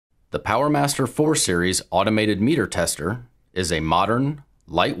The PowerMaster 4 Series automated meter tester is a modern,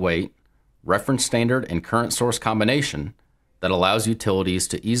 lightweight, reference standard and current source combination that allows utilities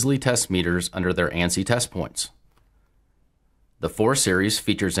to easily test meters under their ANSI test points. The 4 Series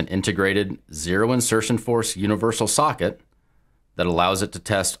features an integrated zero insertion force universal socket that allows it to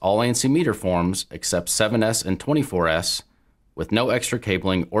test all ANSI meter forms except 7S and 24S with no extra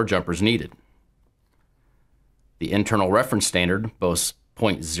cabling or jumpers needed. The internal reference standard boasts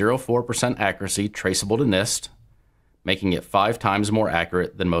 0.04% accuracy traceable to NIST, making it 5 times more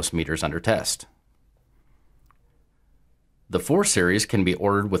accurate than most meters under test. The 4 Series can be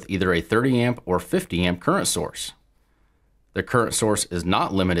ordered with either a 30 amp or 50 amp current source. The current source is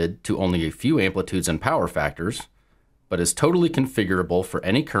not limited to only a few amplitudes and power factors, but is totally configurable for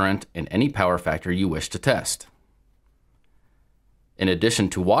any current and any power factor you wish to test. In addition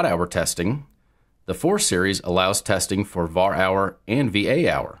to watt-hour testing, the 4 Series allows testing for var-hour and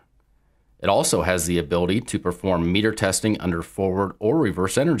VA-hour. It also has the ability to perform meter testing under forward or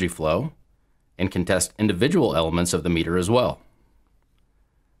reverse energy flow and can test individual elements of the meter as well.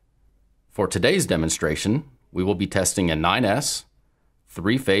 For today's demonstration, we will be testing a 9S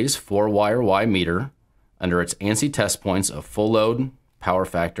 3-phase 4-wire Y meter under its ANSI test points of full load, power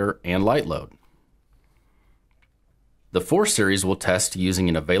factor, and light load. The 4 Series will test using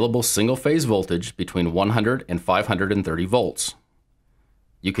an available single-phase voltage between 100 and 530 volts.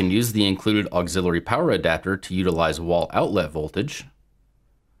 You can use the included auxiliary power adapter to utilize wall outlet voltage,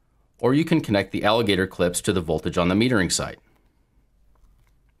 or you can connect the alligator clips to the voltage on the metering site.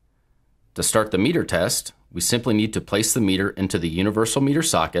 To start the meter test, we simply need to place the meter into the universal meter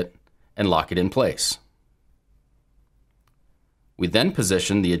socket and lock it in place. We then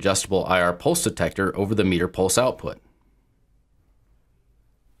position the adjustable IR pulse detector over the meter pulse output.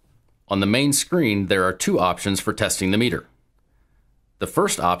 On the main screen, there are 2 options for testing the meter. The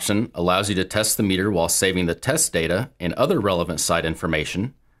first option allows you to test the meter while saving the test data and other relevant site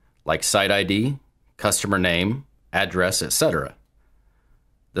information, like site ID, customer name, address, etc.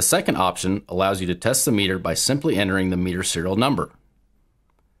 The second option allows you to test the meter by simply entering the meter serial number.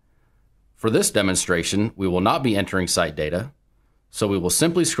 For this demonstration, we will not be entering site data, so we will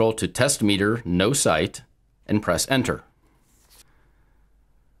simply scroll to Test Meter, No Site, and press Enter.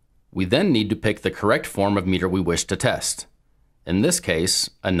 We then need to pick the correct form of meter we wish to test, in this case,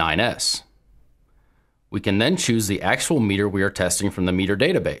 a 9S. We can then choose the actual meter we are testing from the meter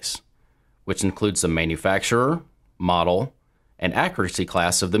database, which includes the manufacturer, model, and accuracy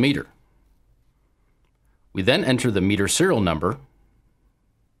class of the meter. We then enter the meter serial number,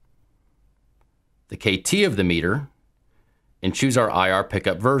 the KT of the meter, and choose our IR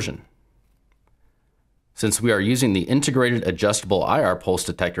pickup version. Since we are using the integrated adjustable IR pulse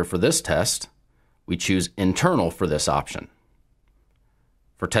detector for this test, we choose internal for this option.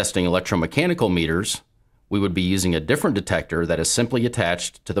 For testing electromechanical meters, we would be using a different detector that is simply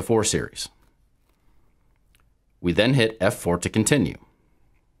attached to the 4 Series. We then hit F4 to continue.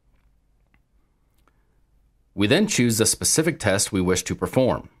 We then choose the specific test we wish to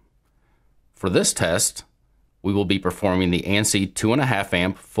perform. For this test, we will be performing the ANSI 2.5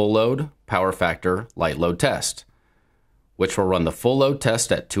 amp full load, power factor, light load test, which will run the full load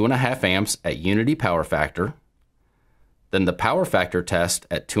test at 2.5 amps at unity power factor, then the power factor test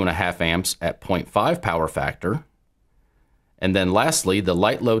at 2.5 amps at 0.5 power factor, and then lastly the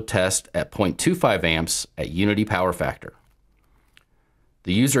light load test at 0.25 amps at unity power factor.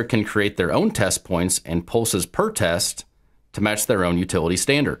 The user can create their own test points and pulses per test to match their own utility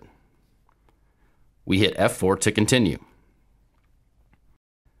standard. We hit F4 to continue.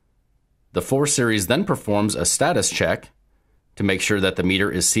 The 4 Series then performs a status check to make sure that the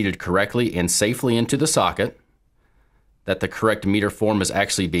meter is seated correctly and safely into the socket, that the correct meter form is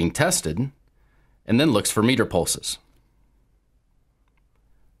actually being tested, and then looks for meter pulses.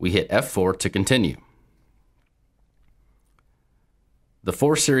 We hit F4 to continue. The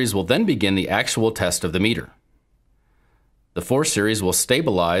 4 Series will then begin the actual test of the meter. The 4 Series will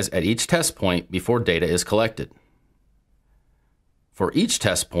stabilize at each test point before data is collected. For each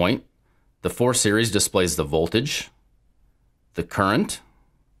test point, the 4 Series displays the voltage, the current,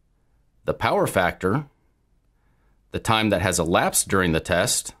 the power factor, the time that has elapsed during the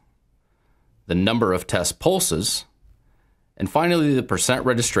test, the number of test pulses, and finally the percent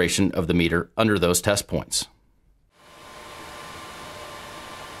registration of the meter under those test points.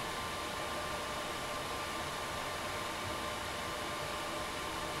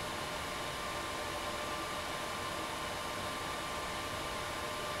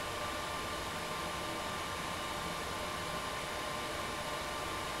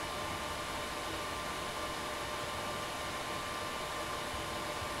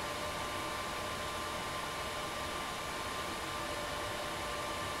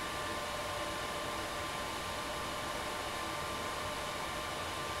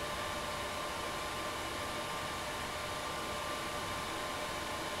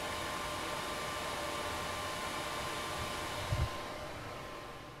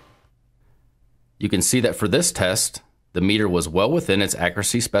 You can see that for this test, the meter was well within its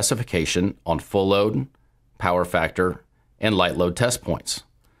accuracy specification on full load, power factor, and light load test points.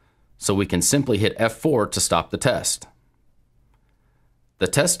 So we can simply hit F4 to stop the test. The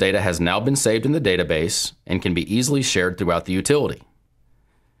test data has now been saved in the database and can be easily shared throughout the utility.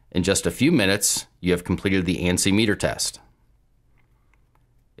 In just a few minutes, you have completed the ANSI meter test.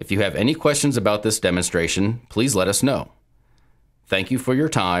 If you have any questions about this demonstration, please let us know. Thank you for your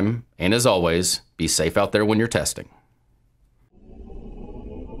time, and as always, be safe out there when you're testing.